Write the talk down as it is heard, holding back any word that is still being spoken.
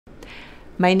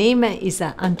My name is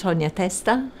Antonia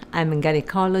Testa. I'm a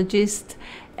gynecologist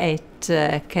at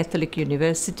Catholic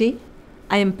University.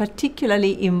 I am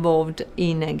particularly involved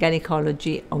in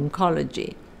gynecology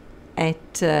oncology.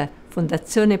 At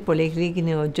Fondazione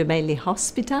Policlinico Gemelli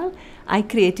Hospital, I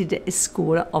created a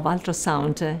school of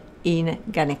ultrasound in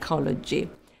gynecology.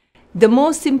 The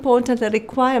most important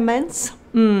requirements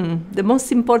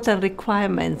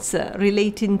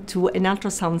relating to an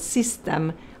ultrasound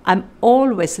system I'm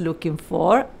always looking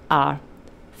for are,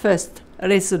 first,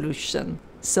 resolution,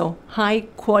 so high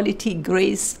quality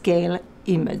grayscale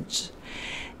image.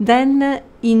 Then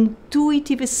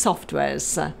intuitive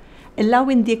softwares,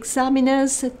 allowing the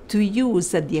examiners to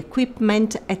use the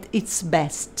equipment at its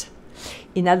best.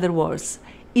 In other words,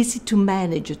 easy to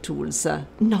manage tools,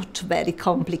 not very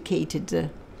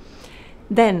complicated.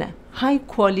 Then, high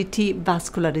quality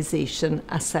vascularization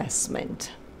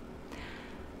assessment.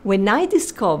 When I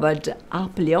discovered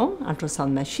Aplio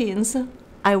ultrasound machines,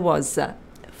 I was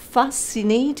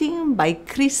fascinated by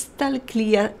crystal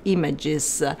clear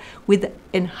images with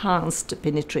enhanced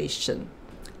penetration.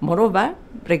 Moreover,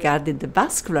 regarding the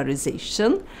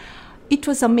vascularization, it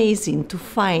was amazing to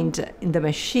find in the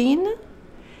machine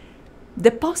the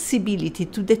possibility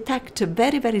to detect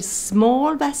very, very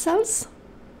small vessels,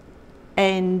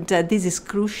 and this is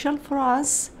crucial for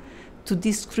us to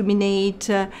discriminate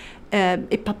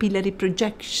papillary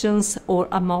projections or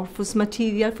amorphous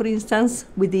material, for instance,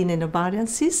 within an ovarian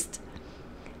cyst.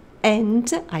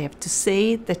 And I have to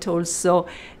say that also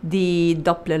the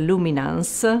Doppler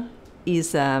luminance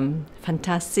is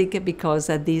fantastic because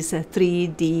of these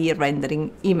 3D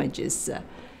rendering images.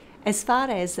 As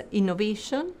far as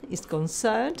innovation is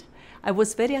concerned, I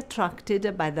was very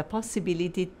attracted by the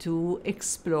possibility to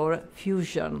explore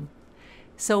fusion.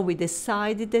 So we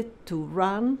decided to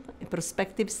run a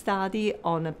prospective study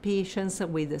on patients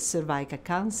with cervical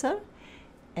cancer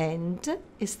and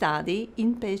a study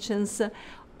in patients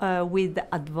with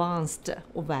advanced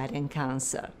ovarian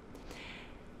cancer.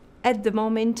 At the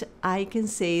moment, I can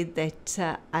say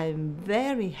that I'm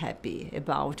very happy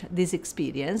about this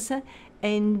experience,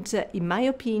 and in my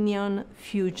opinion,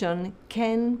 fusion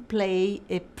can play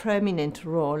a prominent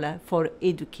role for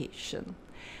education.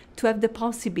 To have the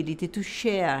possibility to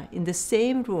share in the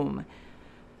same room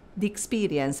the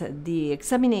experience, the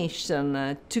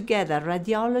examination together,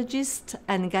 radiologists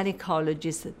and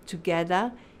gynecologists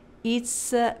together,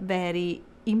 it's very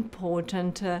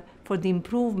important for the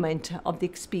improvement of the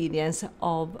experience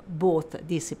of both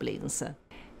disciplines.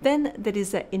 Then there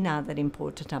is another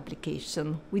important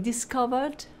application. We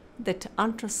discovered that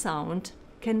ultrasound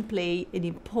can play an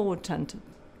important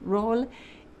role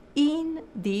in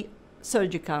the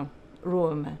surgical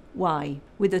room. Why?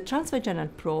 With a transvaginal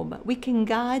probe, we can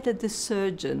guide the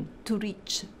surgeon to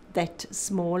reach that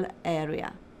small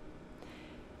area.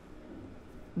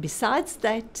 Besides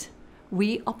that,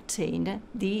 we obtained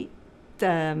the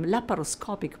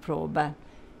laparoscopic probe.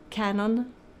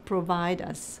 Canon provides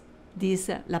us this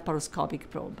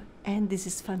laparoscopic probe. And this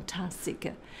is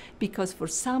fantastic because for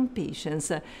some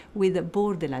patients with a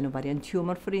borderline ovarian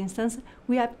tumor, for instance,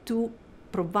 we have to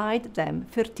provide them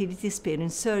fertility-sparing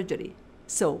surgery.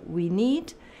 So we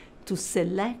need to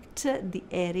select the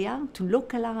area, to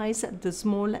localize the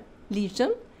small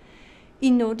lesion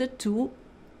in order to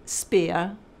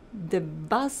spare the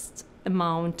vast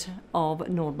amount of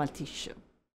normal tissue.